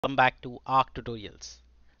Welcome back to ARC Tutorials.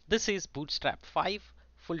 This is Bootstrap 5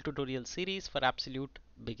 full tutorial series for absolute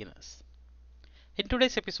beginners. In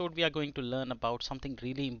today's episode, we are going to learn about something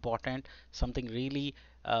really important, something really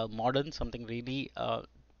modern, something really a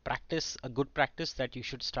good practice that you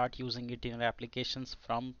should start using it in your applications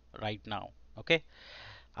from right now. Okay.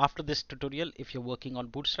 After this tutorial, if you're working on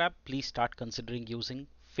Bootstrap, please start considering using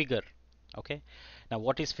Figure. Okay. Now,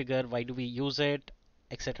 what is Figure? Why do we use it?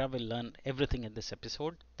 Etc. We'll learn everything in this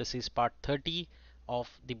episode. This is part 30 of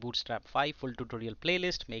the Bootstrap 5 full tutorial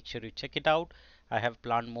playlist. Make sure you check it out. I have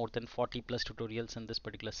planned more than 40 plus tutorials in this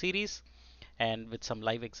particular series and with some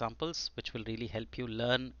live examples which will really help you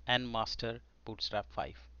learn and master Bootstrap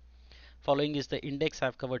 5. Following is the index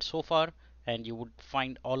I've covered so far, and you would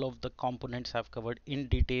find all of the components I've covered in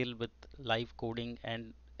detail with live coding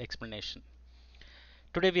and explanation.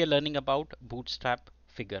 Today we are learning about Bootstrap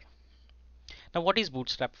Figure. Now, what is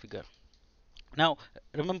Bootstrap Figure? Now,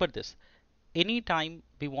 remember this. Anytime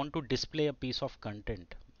we want to display a piece of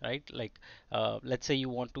content, right? Like, let's say you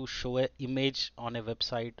want to show an image on a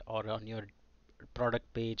website or on your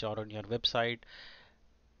product page or on your website,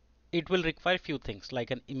 it will require few things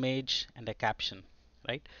like an image and a caption,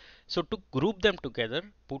 right? So to group them together,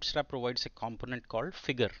 Bootstrap provides a component called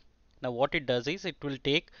figure. Now what it does is it will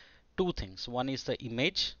take two things. One is the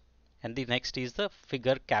image and the next is the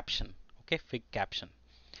figure caption. Okay, fig caption.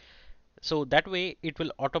 So that way it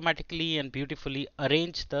will automatically and beautifully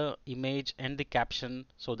arrange the image and the caption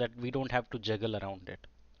so that we don't have to juggle around it.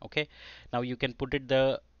 Okay, now you can put it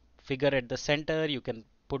the figure at the center, you can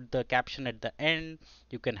put the caption at the end,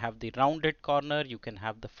 you can have the rounded corner, you can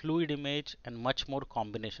have the fluid image and much more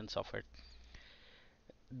combinations of it.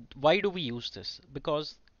 Why do we use this?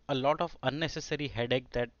 Because a lot of unnecessary headache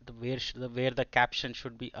that where the caption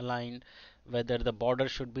should be aligned, whether the border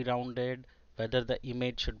should be rounded, whether the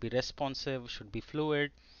image should be responsive, should be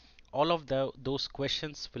fluid, all of those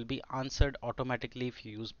questions will be answered automatically if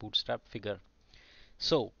you use Bootstrap Figure.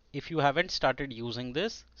 So if you haven't started using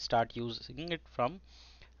this, start using it from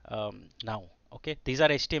now. Okay, these are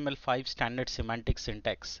HTML5 standard semantic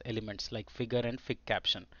syntax elements like figure and fig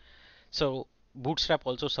caption. So Bootstrap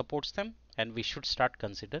also supports them and we should start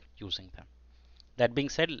consider using them. That being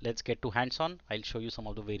said, let's get to hands-on. I'll show you some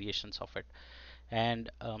of the variations of it. And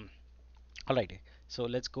alright, so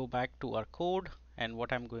let's go back to our code, and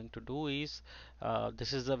what I'm going to do is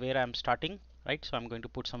this is the where I'm starting, right? So I'm going to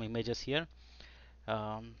put some images here.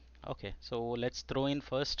 Okay, so let's throw in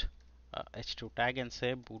first h2 tag and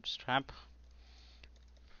say Bootstrap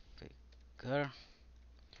Figure.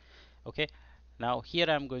 Okay, now here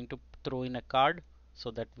I'm going to throw in a card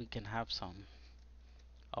so that we can have some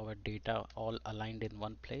our data all aligned in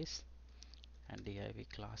one place, and div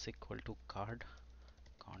class equal to card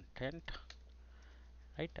content,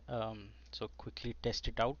 right? So quickly test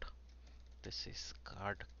it out. This is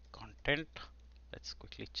card content. Let's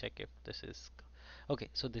quickly check if this is okay.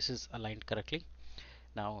 So this is aligned correctly.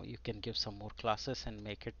 Now you can give some more classes and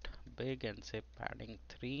make it big and say padding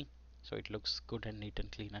 3 so it looks good and neat and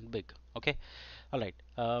clean and big. Okay, all right.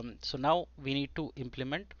 So now we need to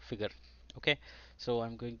implement figure. Okay, so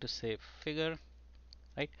I'm going to say figure,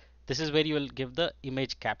 right? This is where you will give the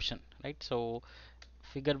image caption, right? So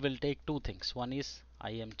figure will take two things. One is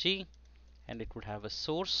img and it would have a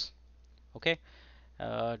source. Okay,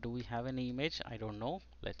 do we have any image? I don't know.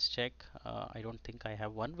 Let's check. I don't think I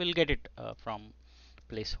have one. We'll get it from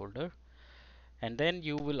placeholder. And then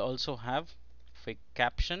you will also have fig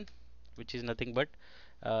caption, which is nothing but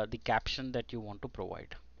the caption that you want to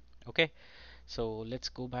provide. Okay, so let's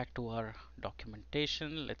go back to our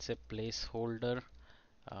documentation. Let's say placeholder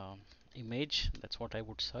um, image. That's what I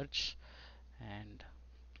would search, and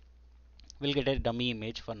we'll get a dummy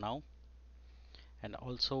image for now. And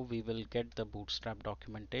also we will get the Bootstrap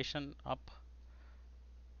documentation up,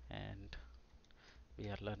 and we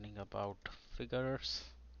are learning about figures.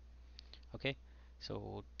 Okay,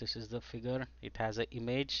 so this is the figure. It has an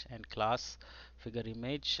image and class figure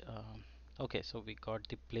image. Okay, so we got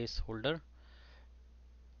the placeholder.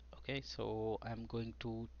 Okay, so I'm going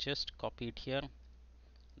to just copy it here,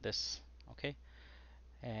 this. Okay,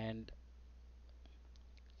 and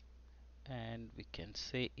we can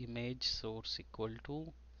say image source equal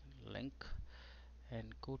to link,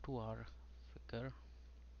 and go to our figure,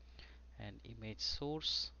 and image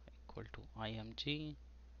source equal to img.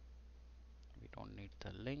 We don't need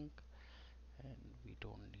the link, and we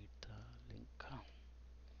don't need the link.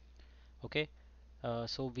 Okay,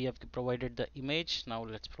 so we have provided the image. Now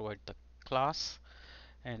let's provide the class,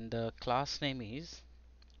 and the class name is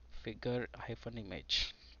figure hyphen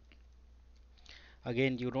image.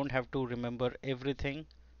 Again, you don't have to remember everything.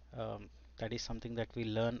 that is something that we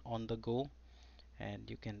learn on the go, and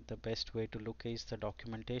you can, the best way to look is the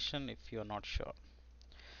documentation if you're not sure.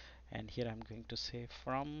 And here I'm going to say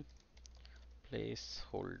from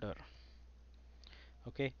placeholder.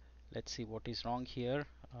 Okay, let's see what is wrong here.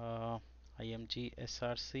 img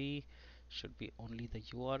src should be only the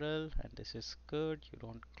URL, and this is good. You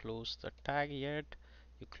don't close the tag yet,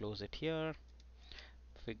 you close it here.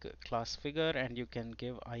 Figure, class figure, and you can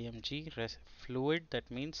give img fluid, that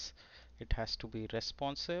means it has to be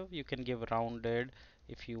responsive. You can give rounded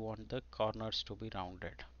if you want the corners to be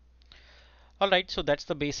rounded. Alright, so that's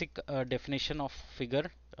the basic definition of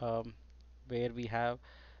figure, where we have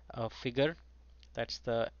a figure, that's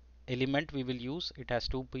the element we will use. It has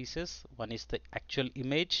two pieces, one is the actual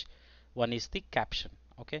image, one is the caption.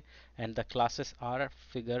 Okay, and the classes are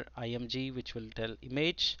figure img, which will tell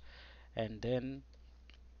image, and then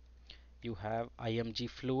you have img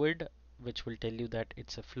fluid, which will tell you that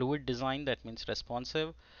it's a fluid design, that means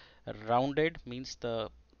responsive. Rounded means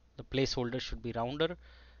the placeholder should be rounder,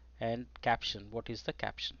 and caption, what is the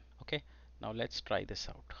caption. Okay, now let's try this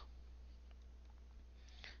out.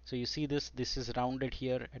 So you see this is rounded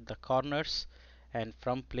here at the corners, and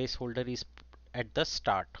from placeholder is at the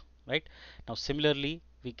start, right? Now similarly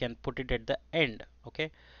we can put it at the end.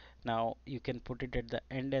 Okay, now you can put it at the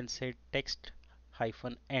end and say text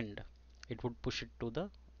hyphen end, it would push it to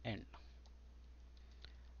the end.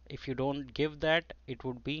 If you don't give that, it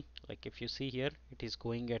would be like, if you see here, it is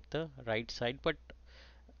going at the right side, but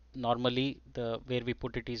normally the where we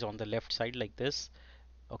put it is on the left side, like this.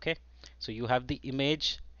 Okay, so you have the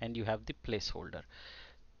image and you have the placeholder.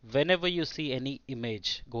 Whenever you see any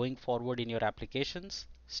image going forward in your applications,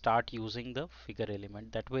 start using the figure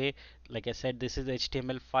element. That way, like I said, this is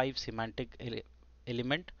HTML5 semantic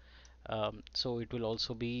element, so it will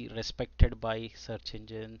also be respected by search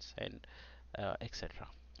engines and etc.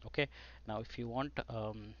 Okay, now if you want,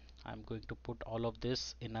 I'm going to put all of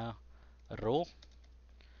this in a row,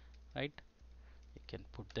 right? You can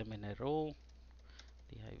put them in a row.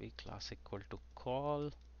 div class equal to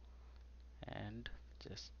call, and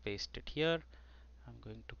just paste it here. I'm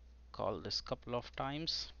going to call this couple of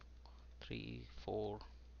times, 3 4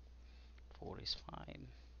 4 is fine,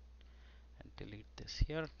 and delete this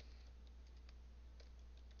here.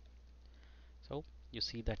 So you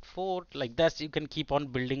see that 4, like that you can keep on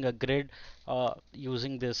building a grid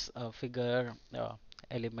using this figure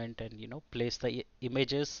element, and place the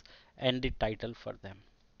images and the title for them.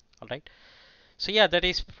 All right, so yeah, that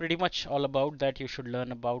is pretty much all about that. You should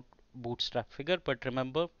learn about Bootstrap Figure, but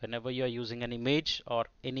remember, whenever you are using an image or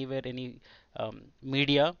anywhere, any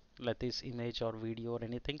media, like this image or video or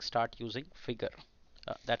anything, start using figure.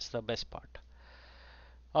 That's the best part.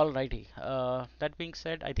 Alrighty. That being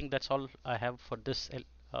said, I think that's all I have for this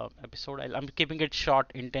episode. I'm keeping it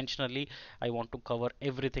short intentionally. I want to cover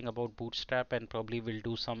everything about Bootstrap, and probably we'll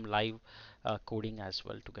do some live coding as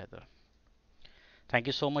well together. Thank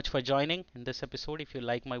you so much for joining in this episode. If you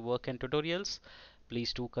like my work and tutorials,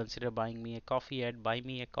 please do consider buying me a coffee at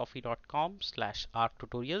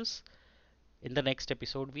buymeacoffee.com/arctutorials. In the next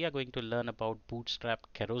episode, we are going to learn about Bootstrap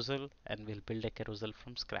carousel, and we'll build a carousel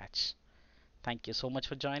from scratch. Thank you so much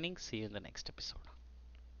for joining. See you in the next episode.